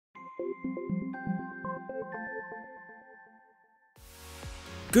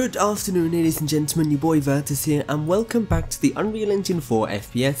Good afternoon ladies and gentlemen, your boy Virtus here and welcome back to the Unreal Engine 4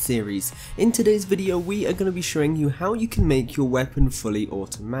 FPS series. In today's video we are going to be showing you how you can make your weapon fully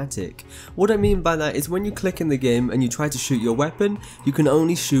automatic. What I mean by that is when you click in the game and you try to shoot your weapon, you can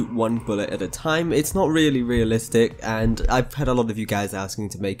only shoot one bullet at a time. It's not really realistic and I've had a lot of you guys asking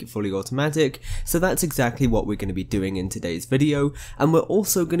to make it fully automatic, so that's exactly what we're going to be doing in today's video. And we're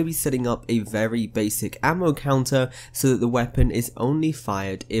also going to be setting up a very basic ammo counter so that the weapon is only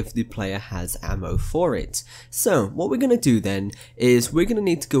fired if the player has ammo for it. So what we're going to do then is we're going to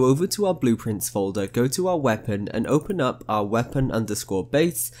need to go over to our blueprints folder, go to our weapon and open up our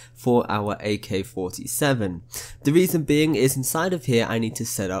weapon_base for our AK-47. The reason being is inside of here I need to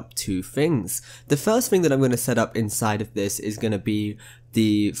set up two things. The first thing that I'm going to set up inside of this is going to be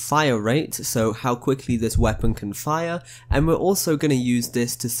the fire rate, so how quickly this weapon can fire, and we're also going to use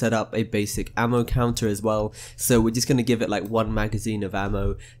this to set up a basic ammo counter as well, so we're just going to give it like one magazine of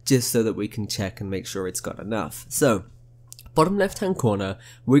ammo just so that we can check and make sure it's got enough. So bottom left hand corner,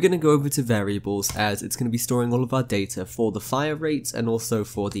 we're going to go over to variables as it's going to be storing all of our data for the fire rates and also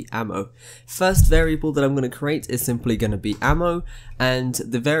for the ammo. First variable that I'm going to create is simply going to be ammo, and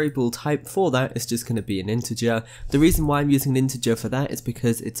the variable type for that is just going to be an integer. The reason why I'm using an integer for that is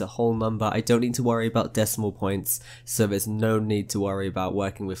because it's a whole number. I don't need to worry about decimal points, so there's no need to worry about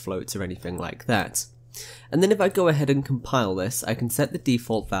working with floats or anything like that. And then if I go ahead and compile this, I can set the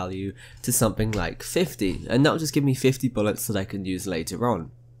default value to something like 50, and that'll just give me 50 bullets that I can use later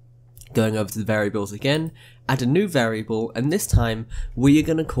on. Going over to the variables again, add a new variable, and this time we are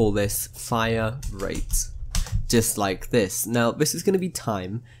going to call this fire rate. Just like this. Now this is going to be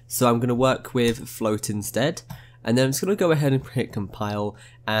time, so I'm going to work with float instead. And then I'm just going to go ahead and hit compile,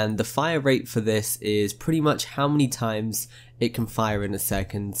 and the fire rate for this is pretty much how many times it can fire in a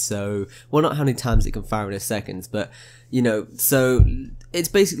second. So, well, not how many times it can fire in a second, but you know, so it's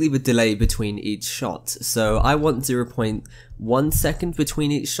basically the delay between each shot. So I want 0.1 second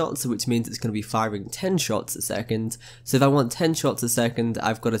between each shot, so which means it's going to be firing 10 shots a second. So if I want 10 shots a second,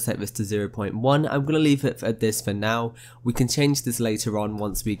 I've got to set this to 0.1. I'm going to leave it at this for now. We can change this later on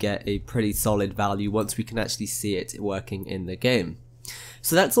once we get a pretty solid value, once we can actually see it working in the game.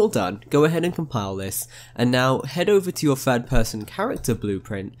 So that's all done. Go ahead and compile this, and now head over to your third person character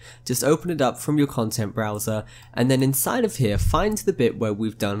blueprint, just open it up from your content browser, and then inside of here find the bit where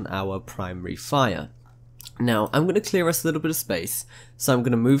we've done our primary fire. Now I'm going to clear us a little bit of space, so I'm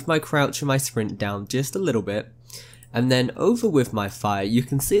going to move my crouch and my sprint down just a little bit. And then over with my fire, you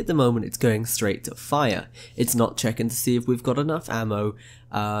can see at the moment it's going straight to fire. It's not checking to see if we've got enough ammo,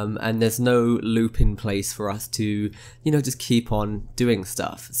 and there's no loop in place for us to, you know, just keep on doing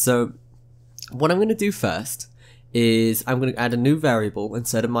stuff. So what I'm going to do first is I'm going to add a new variable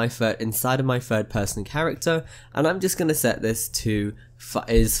inside of my third person character, and I'm just going to set this to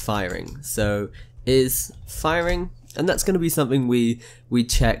is firing. So is firing. And that's going to be something we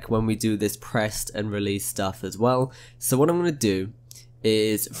check when we do this pressed and release stuff as well. So what I'm going to do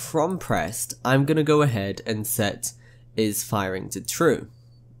is from pressed, I'm going to go ahead and set is firing to true.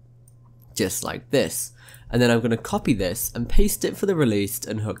 Just like this. And then I'm going to copy this and paste it for the released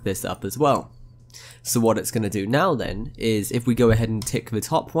and hook this up as well. So what it's going to do now then is if we go ahead and tick the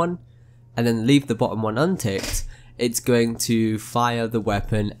top one and then leave the bottom one unticked, it's going to fire the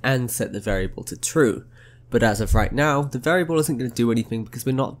weapon and set the variable to true. But as of right now, the variable isn't going to do anything because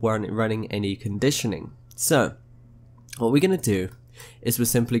we're not running any conditioning. So what we're going to do is we're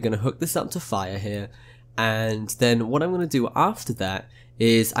simply going to hook this up to fire here, and then what I'm going to do after that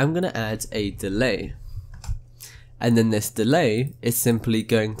is I'm going to add a delay. And then this delay is simply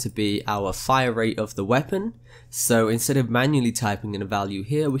going to be our fire rate of the weapon. So instead of manually typing in a value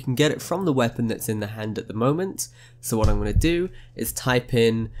here, we can get it from the weapon that's in the hand at the moment. So what I'm going to do is type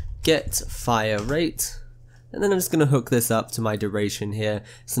in get fire rate. And then I'm just going to hook this up to my duration here.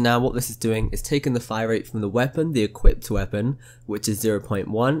 So now what this is doing is taking the fire rate from the weapon, the equipped weapon, which is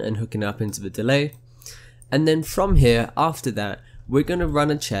 0.1, and hooking up into the delay. And then from here, after that, we're going to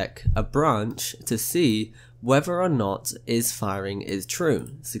run a branch to see whether or not is firing is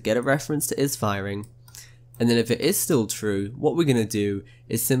true. So get a reference to is firing. And then if it is still true, what we're going to do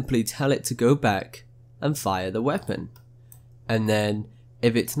is simply tell it to go back and fire the weapon. And then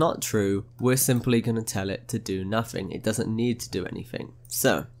if it's not true, we're simply going to tell it to do nothing. It doesn't need to do anything.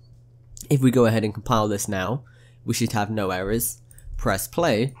 So if we go ahead and compile this now, we should have no errors. Press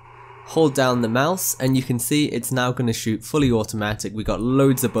play, hold down the mouse, and you can see it's now going to shoot fully automatic. We got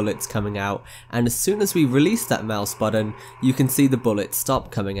loads of bullets coming out, and as soon as we release that mouse button, you can see the bullets stop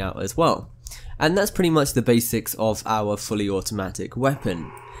coming out as well. And that's pretty much the basics of our fully automatic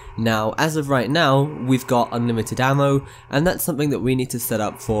weapon. Now, as of right now, we've got unlimited ammo, and that's something that we need to set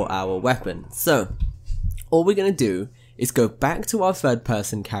up for our weapon. So, all we're going to do is go back to our third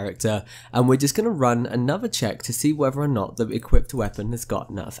person character, and we're just going to run another check to see whether or not the equipped weapon has got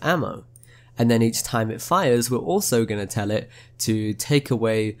enough ammo. And then each time it fires, we're also going to tell it to take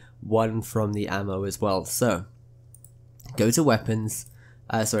away 1 from the ammo as well. So, go to weapons,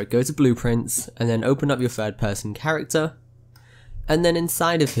 go to blueprints, and then open up your third person character. And then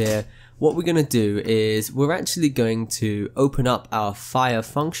inside of here, what we're going to do is we're actually going to open up our fire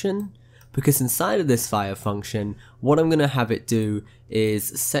function, because inside of this fire function, what I'm going to have it do is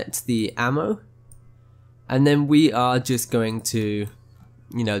set the ammo, and then we are just going to,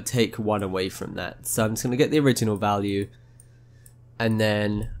 take 1 away from that. So I'm just going to get the original value, and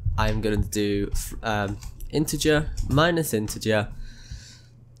then I'm going to do integer minus integer,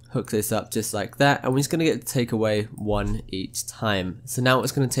 hook this up just like that, and we're just going to get to take away 1 each time. So now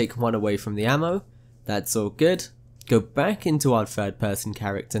it's going to take 1 away from the ammo. That's all good. Go back into our third person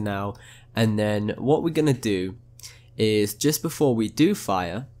character now, and then what we're going to do is just before we do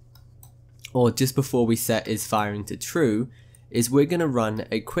fire, or just before we set is firing to true, is we're going to run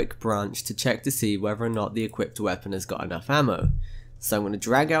a quick branch to check to see whether or not the equipped weapon has got enough ammo. So I'm going to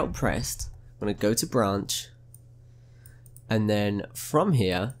drag out pressed, I'm going to go to branch, and then from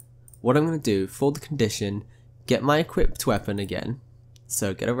here, what I'm going to do for the condition, get my equipped weapon again,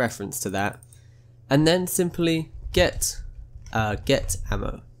 so get a reference to that, and then simply get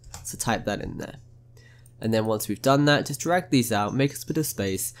ammo, so type that in there. And then once we've done that, just drag these out, make a bit of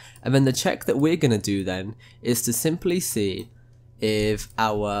space, and then the check that we're going to do then is to simply see if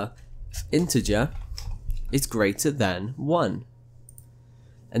our integer is greater than 1.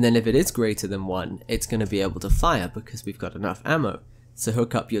 And then if it is greater than 1, it's going to be able to fire because we've got enough ammo. So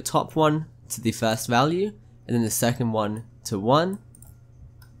hook up your top one to the first value, and then the second one to 1.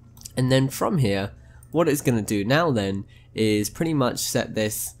 And then from here, what it's going to do now then is pretty much set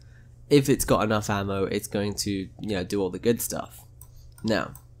this, if it's got enough ammo, it's going to, do all the good stuff.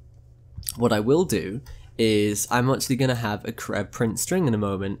 Now, what I will do is I'm actually going to have a print string in a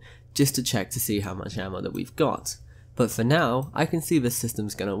moment just to check to see how much ammo that we've got. But for now, I can see the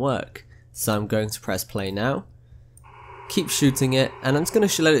system's going to work. So I'm going to press play now, keep shooting it, and I'm just going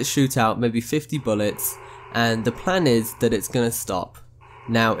to let it shoot out maybe 50 bullets, and the plan is that it's going to stop.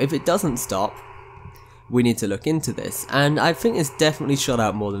 Now, if it doesn't stop, we need to look into this, and I think it's definitely shot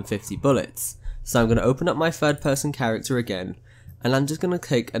out more than 50 bullets. So I'm going to open up my third person character again, and I'm just going to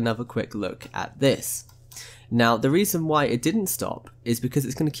take another quick look at this. Now, the reason why it didn't stop is because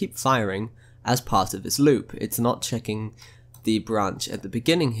it's going to keep firing as part of this loop. It's not checking the branch at the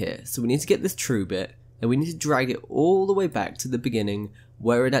beginning here, so we need to get this true bit, and we need to drag it all the way back to the beginning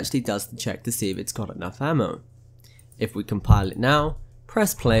where it actually does the check to see if it's got enough ammo. If we compile it now,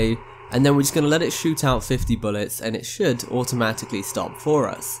 press play, and then we're just going to let it shoot out 50 bullets, and it should automatically stop for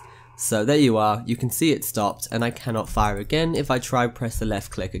us. So there you are, you can see it stopped, and I cannot fire again if I try press the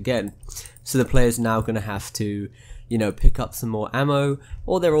left click again. So the player's now going to have to, pick up some more ammo,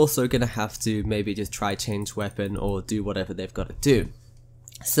 or they're also going to have to maybe just try change weapon or do whatever they've got to do.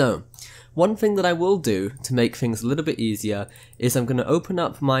 So, one thing that I will do to make things a little bit easier is I'm going to open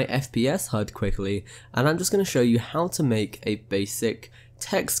up my FPS HUD quickly, and I'm just going to show you how to make a basic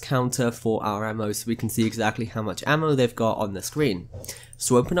text counter for our ammo so we can see exactly how much ammo they've got on the screen.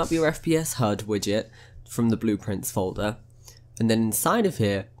 So open up your FPS HUD widget from the blueprints folder, and then inside of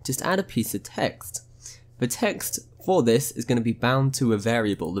here, just add a piece of text. The text for this is going to be bound to a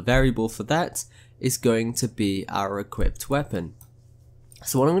variable. The variable for that is going to be our equipped weapon.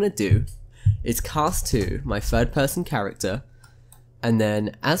 So what I'm going to do is cast to my third person character, and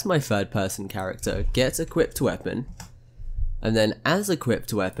then as my third person character, get equipped weapon, and then as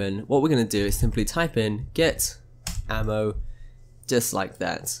equipped weapon, what we're going to do is simply type in get ammo, just like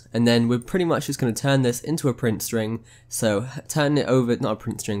that. And then we're pretty much just going to turn this into a print string, so turn it over, not a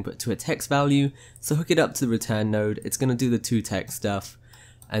print string, but to a text value, so hook it up to the return node, it's going to do the toText stuff.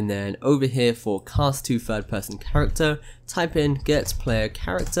 And then over here for cast to third person character, type in get player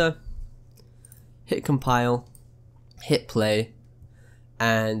character, hit compile, hit play,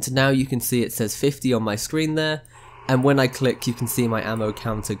 and now you can see it says 50 on my screen there, and when I click you can see my ammo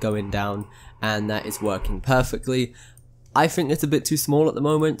counter going down, and that is working perfectly. I think it's a bit too small at the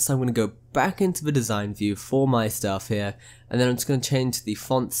moment, so I'm going to go back into the design view for my stuff here, and then I'm just going to change the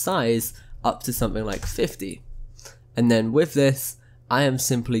font size up to something like 50. And then with this, I am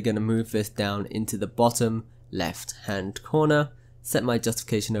simply going to move this down into the bottom left hand corner, set my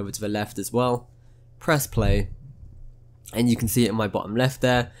justification over to the left as well, press play, and you can see it in my bottom left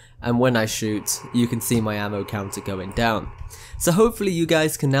there, and when I shoot, you can see my ammo counter going down. So hopefully you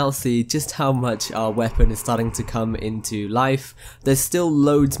guys can now see just how much our weapon is starting to come into life. There's still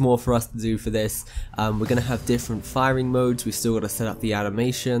loads more for us to do for this. We're going to have different firing modes, we've still got to set up the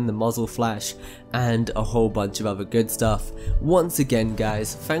animation, the muzzle flash, and a whole bunch of other good stuff. Once again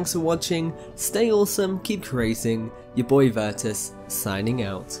guys, thanks for watching, stay awesome, keep creating, your boy Virtus, signing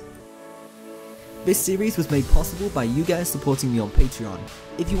out. This series was made possible by you guys supporting me on Patreon.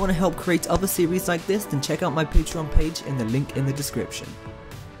 If you want to help create other series like this, then check out my Patreon page in the link in the description.